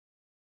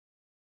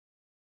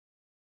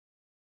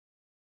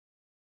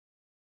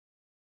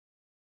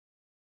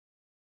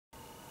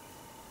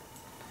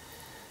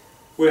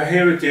We're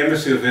here at the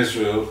Embassy of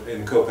Israel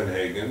in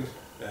Copenhagen,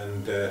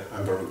 and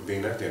I'm Baruch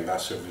Bina, the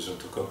Ambassador of Israel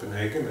to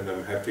Copenhagen, and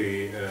I'm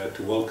happy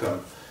to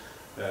welcome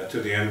to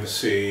the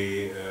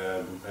Embassy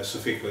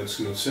Sophie Swerts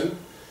Knudsen,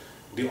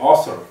 the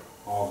author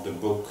of the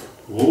book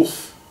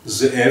Wolf,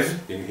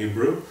 Ze'ev in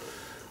Hebrew,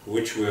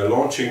 which we are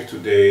launching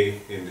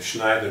today in the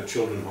Schneider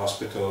Children's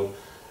Hospital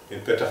in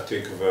Petah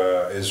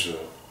Tikva,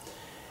 Israel.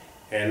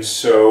 And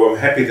so I'm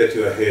happy that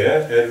you are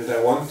here, and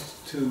I want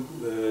to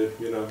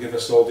give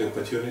us all the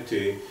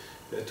opportunity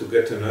to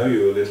get to know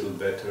you a little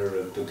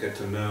better and to get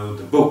to know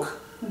the book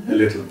a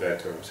little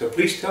better. So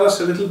please tell us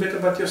a little bit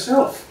about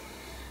yourself.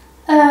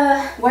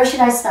 Where should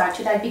I start?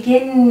 Should I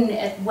begin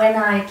at when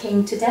I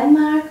came to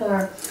Denmark,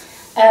 or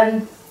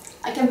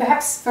I can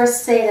perhaps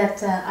first say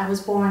that I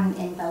was born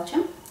in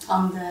Belgium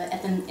in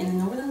the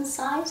northern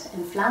side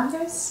in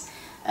Flanders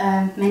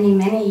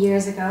many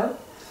years ago,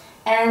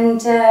 and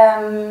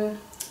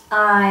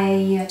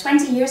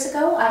 20 years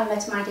ago I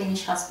met my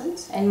Danish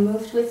husband and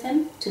moved with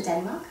him to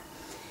Denmark.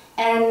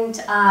 And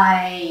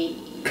I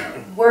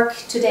work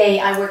at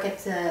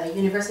the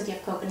University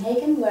of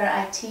Copenhagen, where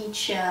I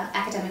teach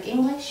academic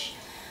English,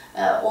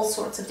 all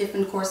sorts of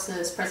different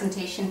courses,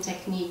 presentation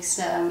techniques,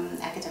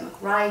 academic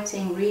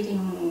writing,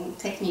 reading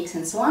techniques,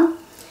 and so on.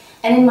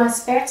 And in my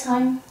spare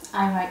time,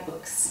 I write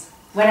books.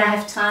 When I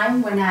have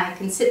time, when I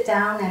can sit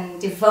down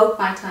and devote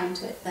my time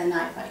to it, then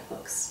I write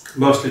books.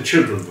 Mostly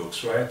children's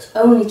books, right?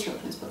 Only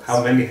children's books.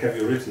 How many have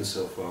you written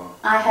so far?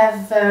 I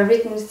have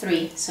written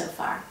 3 so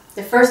far.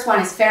 The first one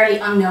is fairly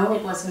unknown.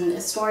 It was a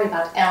story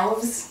about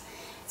elves.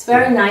 It's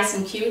very nice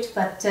and cute,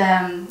 but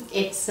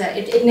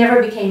it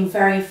never became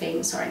very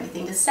famous or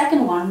anything. The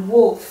second one,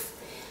 Wolf,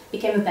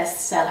 became a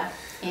bestseller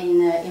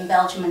in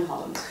Belgium and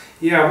Holland.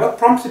 Yeah, what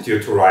prompted you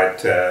to write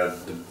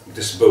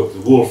this book,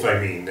 The Wolf, I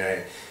mean?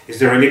 Is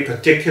there any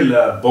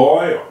particular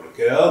boy or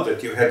girl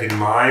that you had in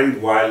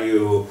mind while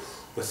you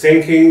were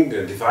thinking,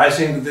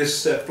 devising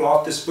this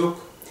plot, this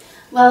book?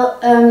 Well,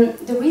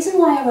 the reason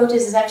why I wrote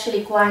this is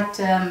actually quite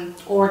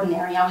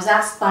ordinary. I was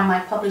asked by my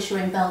publisher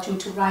in Belgium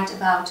to write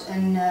about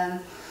a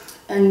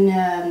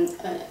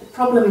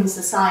problem in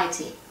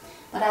society.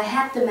 But I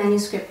had the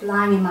manuscript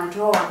lying in my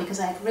drawer because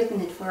I had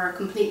written it for a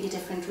completely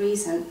different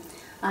reason.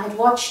 I had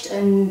watched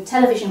a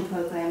television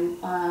program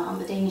on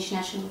the Danish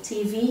national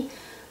TV,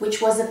 which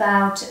was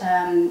about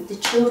the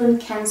children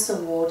cancer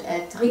ward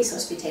at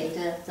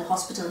Rigshospitalet, the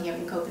hospital here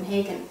in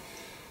Copenhagen.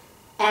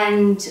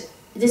 And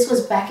this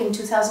was back in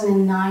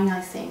 2009,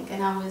 I think,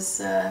 and I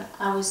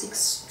was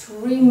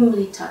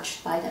extremely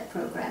touched by that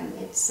program.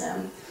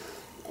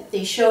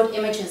 They showed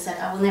images that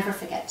I will never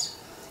forget.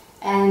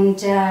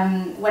 And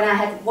when I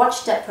had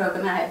watched that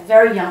program, I had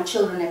very young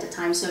children at the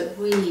time, so it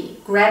really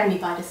grabbed me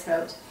by the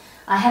throat.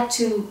 I had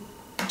to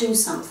do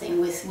something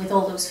with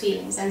all those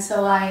feelings, and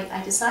so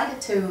I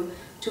decided to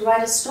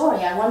write a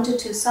story. I wanted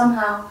to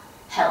somehow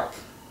help,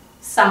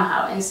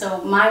 and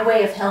so my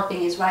way of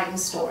helping is writing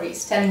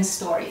stories, telling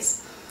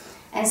stories.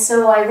 And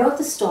so I wrote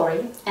the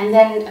story, and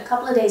then a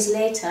couple of days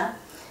later,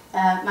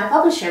 my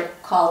publisher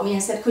called me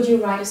and said, could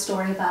you write a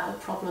story about a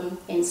problem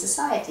in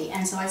society?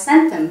 And so I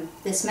sent them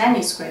this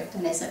manuscript,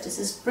 and they said, this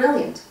is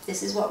brilliant,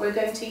 this is what we're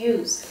going to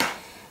use.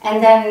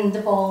 And then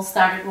the ball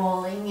started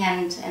rolling,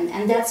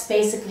 and that's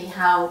basically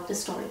how the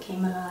story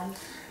came alive.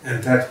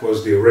 And that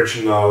was the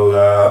original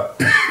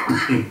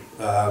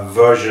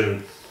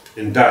version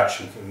in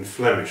Dutch, in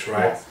Flemish,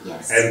 right?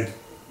 Yes. And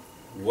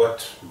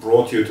what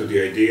brought you to the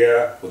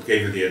idea, what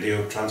gave you the idea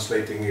of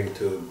translating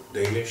into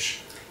Danish?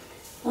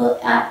 Well,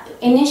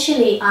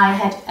 initially I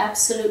had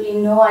absolutely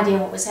no idea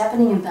what was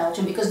happening in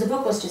Belgium, because the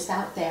book was just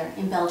out there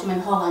in Belgium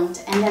and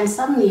Holland. And then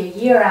suddenly, a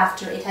year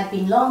after it had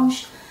been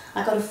launched,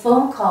 I got a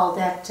phone call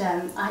that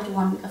I'd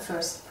won a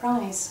first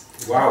prize.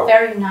 Wow. A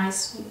very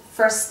nice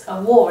first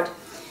award.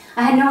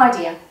 I had no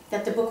idea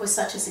that the book was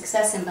such a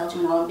success in Belgium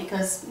and Holland,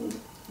 because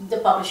the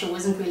publisher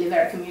wasn't really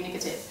very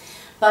communicative.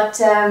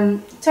 But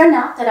it turned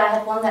out that I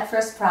had won that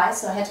first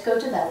prize, so I had to go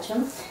to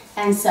Belgium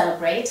and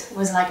celebrate. It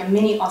was like a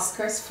mini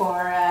Oscars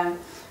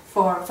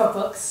for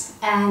books.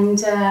 And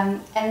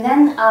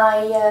then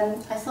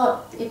I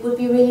thought it would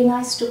be really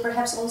nice to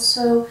perhaps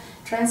also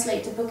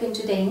translate the book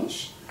into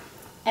Danish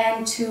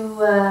and to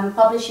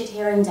publish it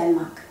here in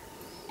Denmark.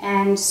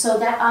 And so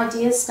that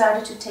idea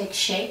started to take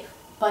shape,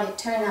 but it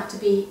turned out to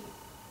be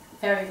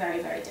very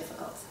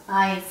difficult.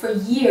 For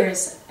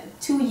years,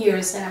 2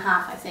 years and a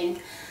half, I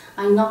think,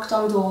 I knocked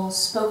on doors,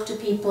 spoke to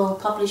people,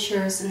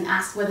 publishers, and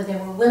asked whether they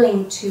were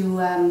willing to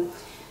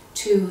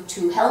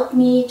help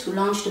me to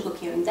launch the book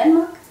here in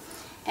Denmark.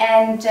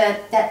 And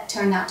that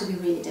turned out to be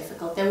really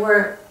difficult. There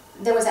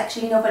was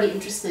actually nobody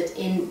interested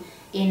in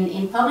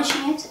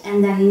publishing it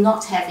and then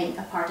not having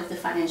a part of the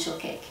financial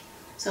cake.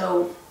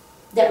 So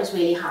that was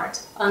really hard,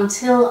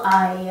 until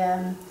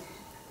I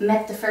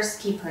met the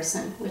first key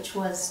person, which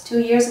was 2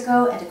 years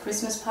ago at a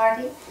Christmas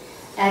party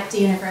at the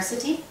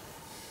university.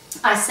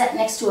 I sat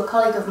next to a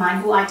colleague of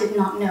mine who I did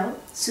not know,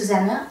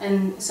 Susanne,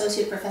 an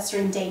associate professor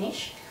in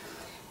Danish.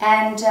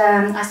 And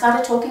I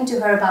started talking to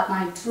her about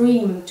my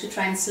dream to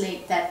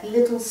translate that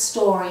little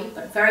story,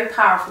 but very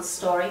powerful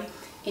story,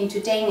 into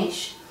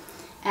Danish.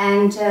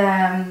 And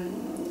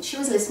she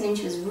was listening,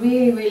 she was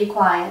really, really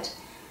quiet.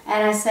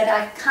 And I said,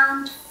 I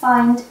can't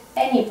find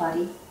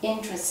anybody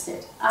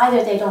interested.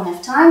 Either they don't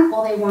have time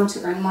or they want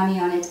to earn money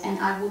on it, and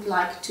I would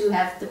like to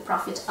have the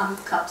profit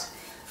uncut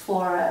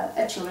for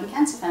a Children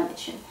Cancer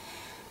Foundation.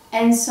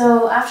 And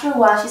so after a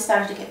while she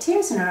started to get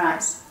tears in her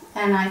eyes,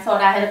 and I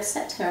thought I had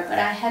upset her, but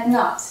I had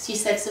not. She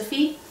said,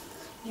 Sophie,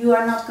 you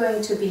are not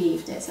going to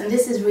believe this, and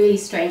this is really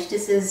strange.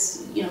 This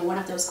is, you know, one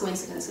of those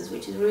coincidences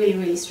which is really,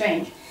 really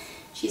strange.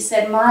 She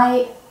said,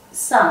 my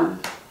son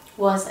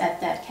was at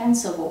that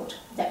cancer ward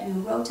that you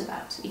wrote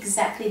about,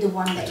 exactly the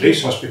one that... At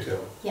Leeds Hospital?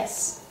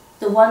 Yes,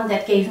 the one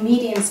that gave me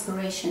the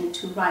inspiration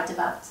to write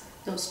about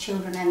those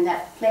children and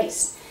that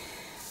place.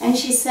 And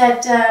she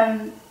said,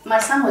 my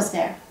son was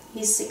there,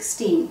 he's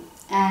 16,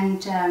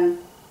 and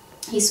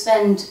he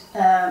spent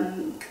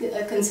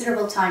a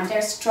considerable time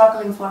there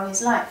struggling for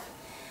his life.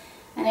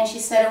 And then she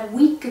said, a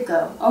week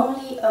ago,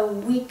 only a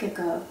week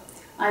ago,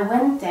 I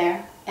went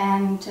there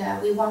and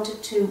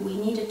we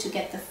needed to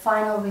get the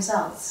final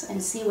results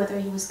and see whether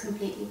he was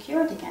completely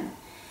cured again.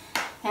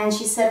 And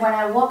she said, when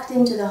I walked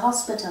into the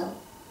hospital,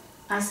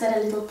 I said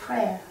a little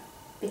prayer,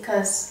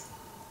 because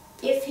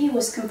if he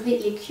was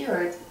completely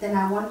cured, then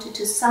I wanted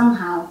to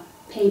somehow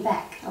pay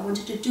back. I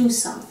wanted to do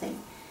something.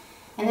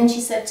 And then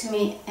she said to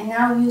me, and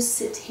now you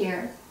sit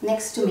here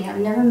next to me, I've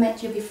never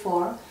met you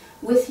before,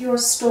 with your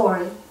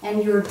story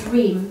and your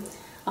dream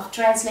of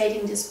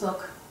translating this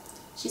book.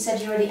 She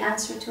said, you're the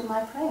answer to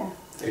my prayer.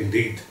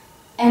 Indeed.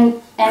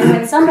 And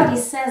when somebody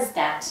says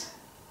that,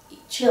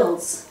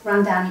 chills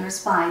run down your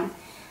spine.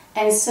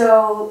 And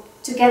so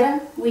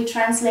together we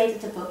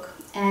translated the book,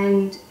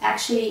 and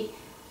actually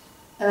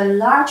a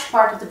large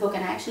part of the book,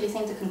 and I actually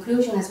think the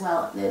conclusion as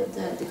well,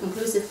 the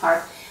conclusive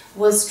part,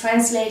 was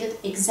translated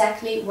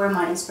exactly where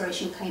my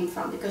inspiration came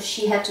from, because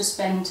she had to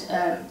spend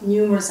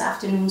numerous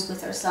afternoons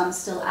with her son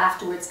still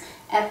afterwards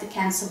at the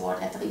cancer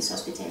ward at the Leeds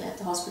Hospital, at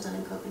the hospital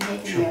in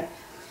Copenhagen here.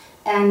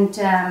 And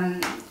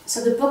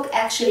so the book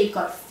actually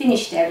got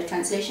finished there, the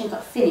translation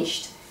got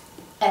finished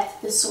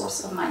at the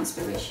source of my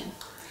inspiration.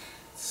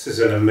 This is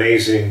an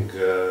amazing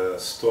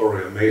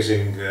story,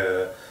 amazing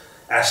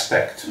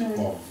aspect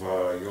of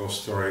your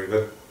story.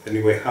 But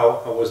anyway,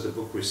 how was the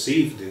book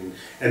received?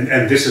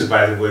 And this is,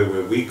 by the way,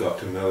 where we got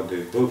to know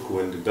the book,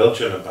 when the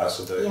Belgian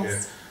ambassador,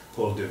 yes.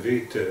 Paul de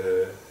Witt,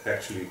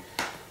 actually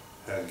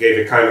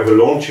gave a kind of a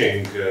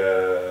launching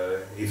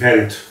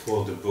event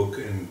for the book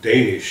in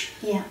Danish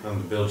on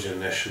the Belgian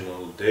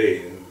National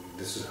Day. And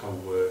this is how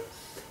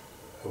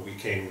we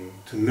came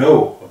to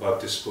know about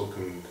this book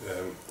and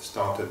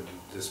started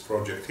this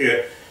project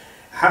here.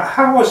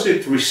 How was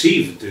it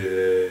received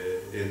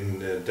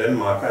in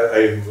Denmark?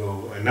 I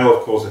know,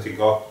 of course, that he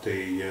got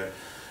the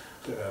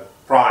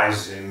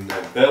prize in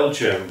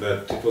Belgium,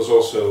 but it was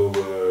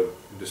also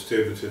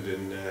distributed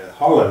in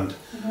Holland.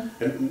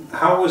 And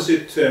how was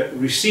it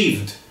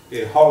received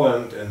in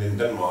Holland and in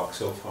Denmark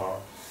so far?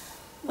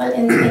 Well,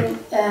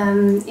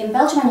 in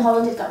Belgium and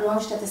Holland it got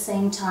launched at the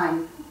same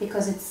time,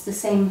 because it's the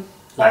same,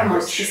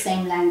 almost the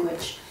same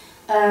language.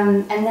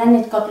 And then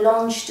it got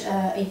launched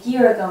a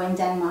year ago in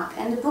Denmark,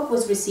 and the book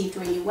was received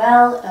really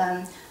well.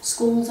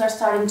 Schools are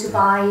starting to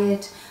buy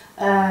it,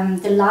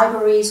 the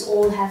libraries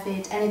all have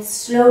it, and it's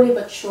slowly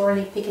but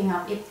surely picking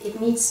up. It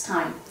needs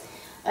time.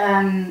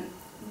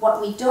 What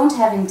we don't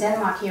have in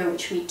Denmark here,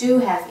 which we do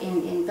have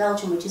in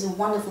Belgium, which is a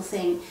wonderful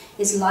thing,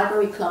 is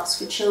library clubs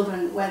for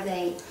children, where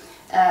they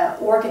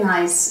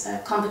organize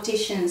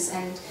competitions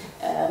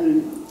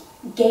and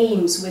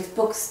games with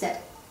books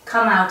that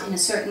come out in a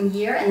certain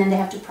year, and then they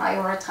have to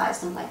prioritize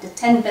them. Like the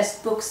 10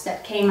 best books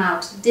that came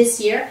out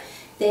this year,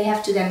 they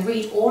have to then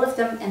read all of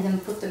them and then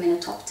put them in a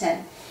top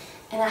 10.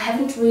 And I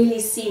haven't really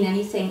seen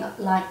anything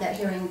like that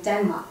here in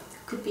Denmark.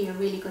 It could be a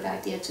really good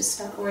idea to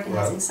start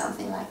organizing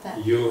something like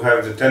that. You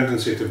have the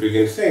tendency to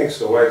begin things,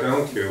 so why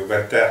don't you?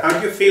 But how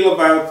do you feel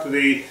about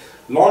the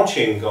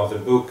launching of the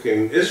book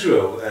in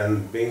Israel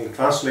and being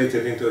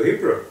translated into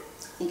Hebrew?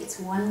 I think it's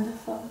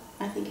wonderful.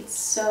 I think it's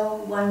so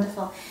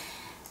wonderful.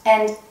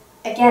 And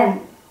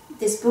again,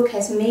 this book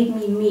has made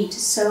me meet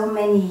so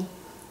many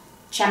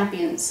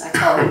champions, I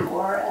call them,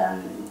 or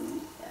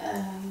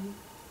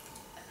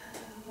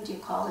what do you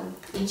call them?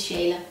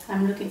 Ildsjæle.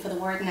 I'm looking for the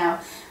word now.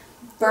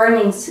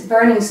 Burning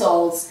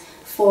souls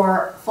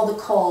for the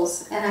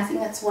cause, and I think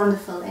that's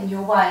wonderful. And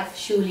your wife,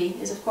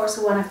 Shuli, is of course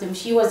one of them.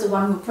 She was the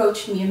one who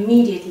approached me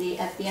immediately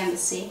at the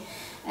embassy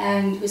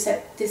and who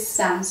said, this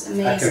sounds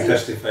amazing. I can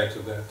testify to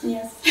that.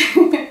 Yes.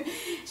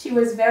 She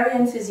was very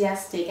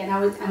enthusiastic, and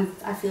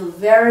I feel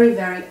very,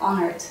 very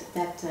honored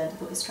that the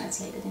book is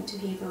translated into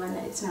Hebrew and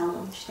that it's now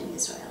launched in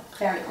Israel.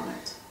 Very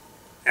honored.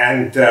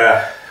 And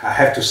I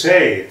have to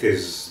say, it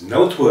is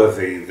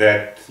noteworthy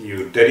that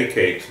you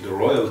dedicate the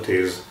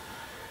royalties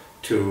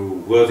to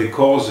worthy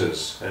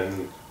causes,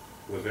 and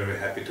we're very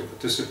happy to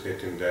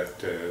participate in that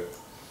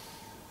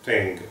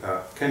thing.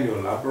 Can you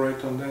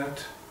elaborate on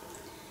that?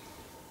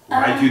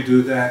 Why do you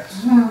do that?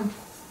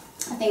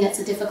 I think that's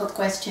a difficult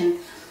question.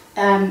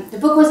 The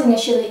book was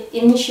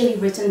initially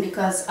written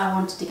because I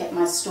wanted to get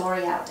my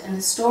story out, and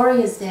the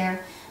story is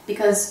there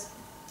because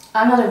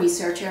I'm not a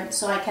researcher,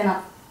 so I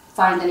cannot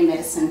find any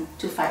medicine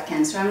to fight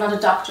cancer. I'm not a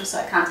doctor, so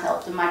I can't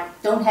help them. I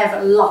don't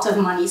have a lot of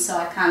money, so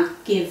I can't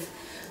give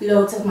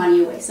loads of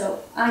money away. So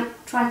I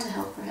try to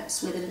help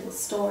perhaps with a little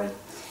story.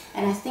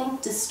 And I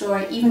think the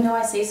story, even though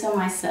I say so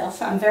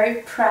myself, I'm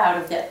very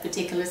proud of that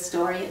particular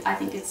story. I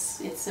think it's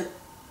a,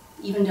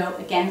 even though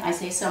again I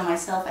say so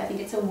myself, I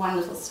think it's a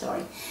wonderful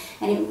story.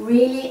 And it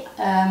really,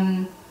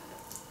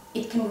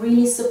 it can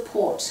really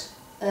support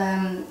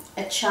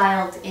a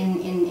child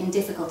in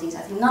difficulties.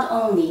 I think not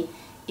only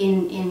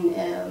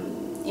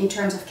in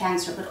terms of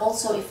cancer, but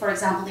also if, for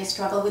example, they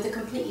struggle with a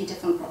completely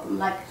different problem,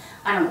 like,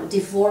 I don't know,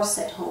 divorce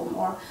at home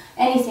or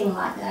anything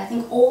like that. I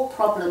think all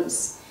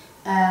problems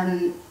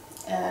can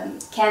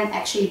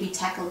actually be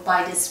tackled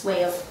by this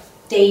way of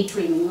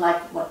daydreaming,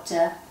 like what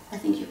I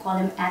think you call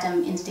him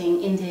Adam in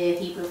the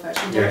Hebrew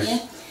version, don't you?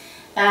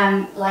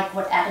 Like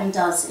what Adam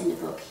does in the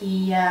book.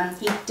 He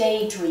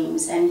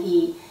daydreams and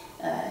he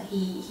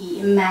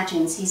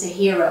imagines he's a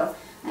hero.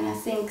 And I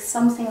think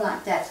something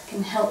like that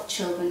can help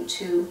children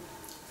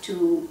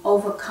to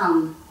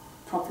overcome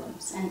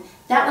problems. And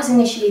that was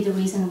initially the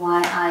reason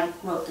why I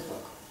wrote the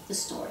book, the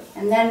story.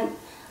 And then,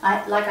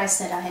 like I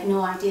said, I had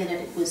no idea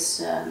that it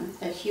was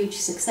a huge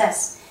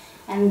success.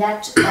 And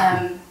that,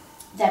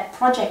 that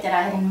project that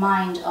I had in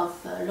mind of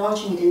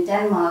launching it in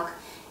Denmark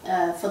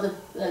for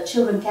the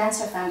Children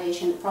Cancer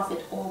Foundation, the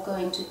profit all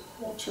going to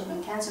the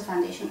Children Cancer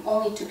Foundation,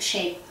 only took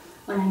shape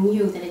when I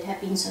knew that it had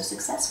been so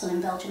successful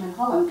in Belgium and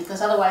Holland,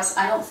 because otherwise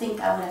I don't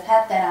think I would have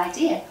had that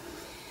idea.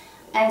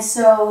 And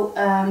so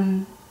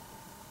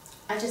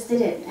I just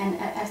did it, and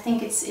I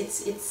think it's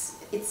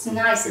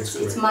nice.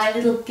 It's my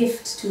little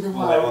gift to the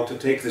world. Well, I want to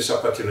take this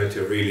opportunity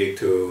really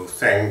to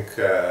thank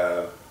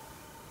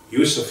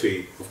you,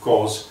 Sophie, of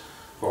course,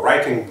 for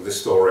writing the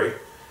story,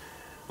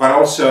 but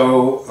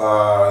also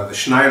the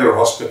Schneider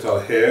Hospital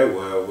here,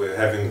 where we're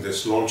having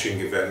this launching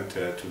event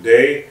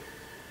today.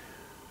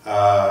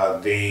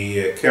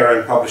 The Care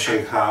and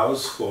Publishing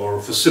House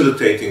for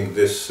facilitating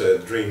this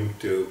dream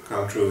to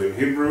come true in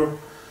Hebrew.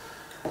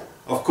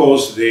 Of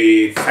course,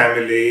 the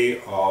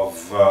family of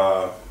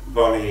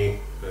Bonnie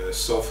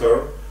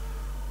Sofer,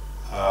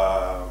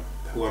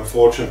 who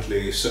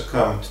unfortunately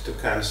succumbed to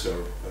cancer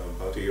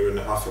about 1.5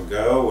 years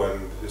ago,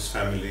 and his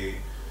family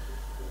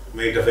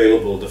made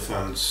available the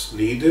funds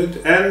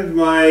needed, and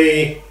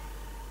my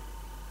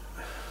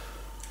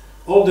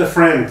older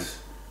friend,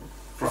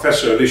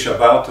 Professor Elisha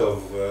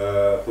Baltov,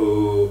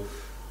 who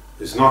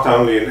is not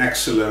only an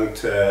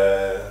excellent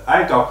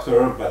eye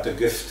doctor, but a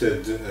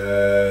gifted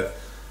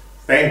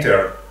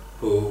painter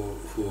who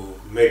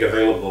made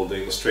available the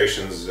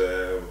illustrations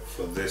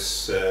for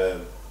this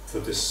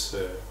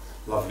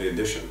lovely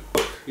edition.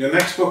 Your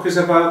next book is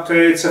about,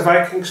 it's a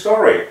Viking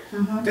story.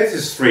 Mm-hmm. This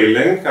is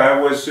thrilling. I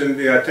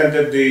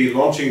attended the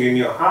launching in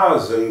your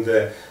house, and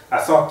I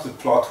thought the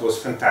plot was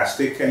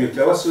fantastic. Can you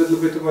tell us a little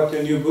bit about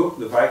your new book,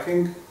 The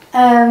Viking?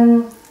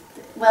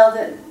 Well,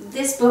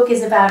 this book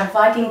is about a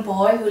Viking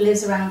boy who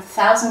lives around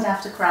 1000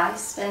 after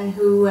Christ and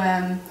who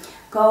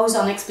goes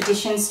on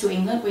expeditions to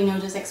England. We know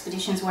those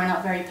expeditions were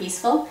not very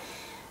peaceful.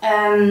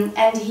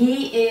 And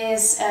he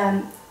is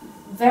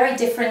very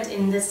different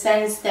in the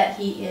sense that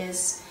he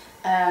is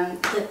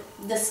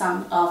the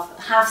son of,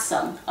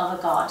 half-son of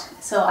a god.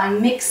 So I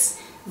mix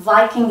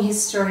Viking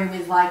history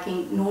with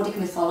Viking Nordic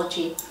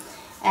mythology.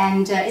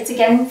 And it's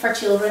again for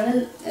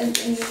children,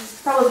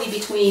 probably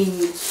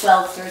between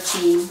 12,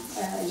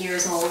 13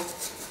 years old.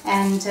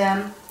 And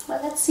well,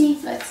 let's see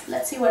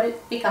what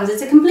it becomes.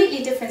 It's a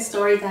completely different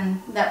story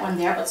than that one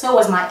there, but so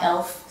was my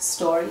elf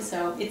story.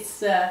 So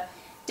it's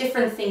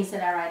different things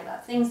that I write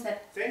about, things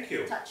that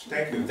touch me.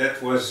 Thank you.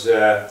 That was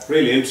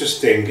really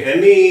interesting.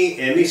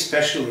 Any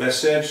special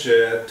message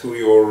to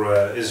your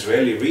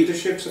Israeli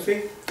readership,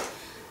 Sophie?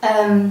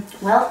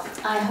 Well,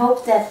 I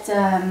hope that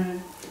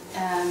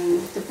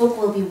the book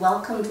will be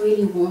welcomed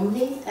really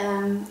warmly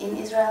in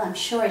Israel. I'm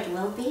sure it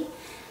will be.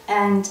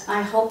 And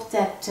I hope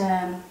that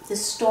the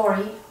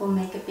story will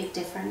make a big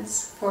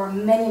difference for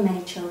many,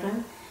 many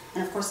children.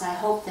 And of course I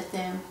hope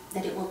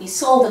that it will be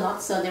sold a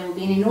lot, so there will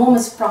be an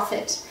enormous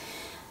profit.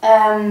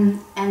 And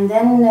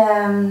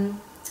then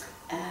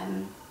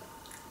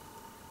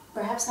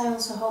perhaps I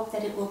also hope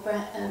that it will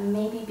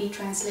maybe be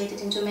translated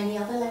into many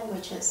other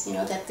languages. You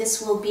know, that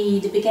this will be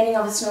the beginning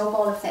of a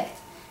snowball effect.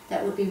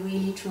 That would be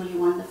really, truly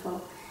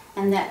wonderful.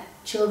 And that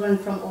children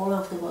from all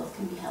over the world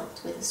can be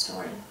helped with the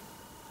story.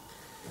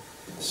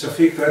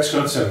 Sophie Swerts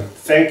Knudsen,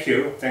 thank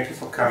you. Thank you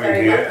for coming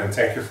here, and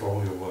thank you for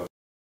all your work.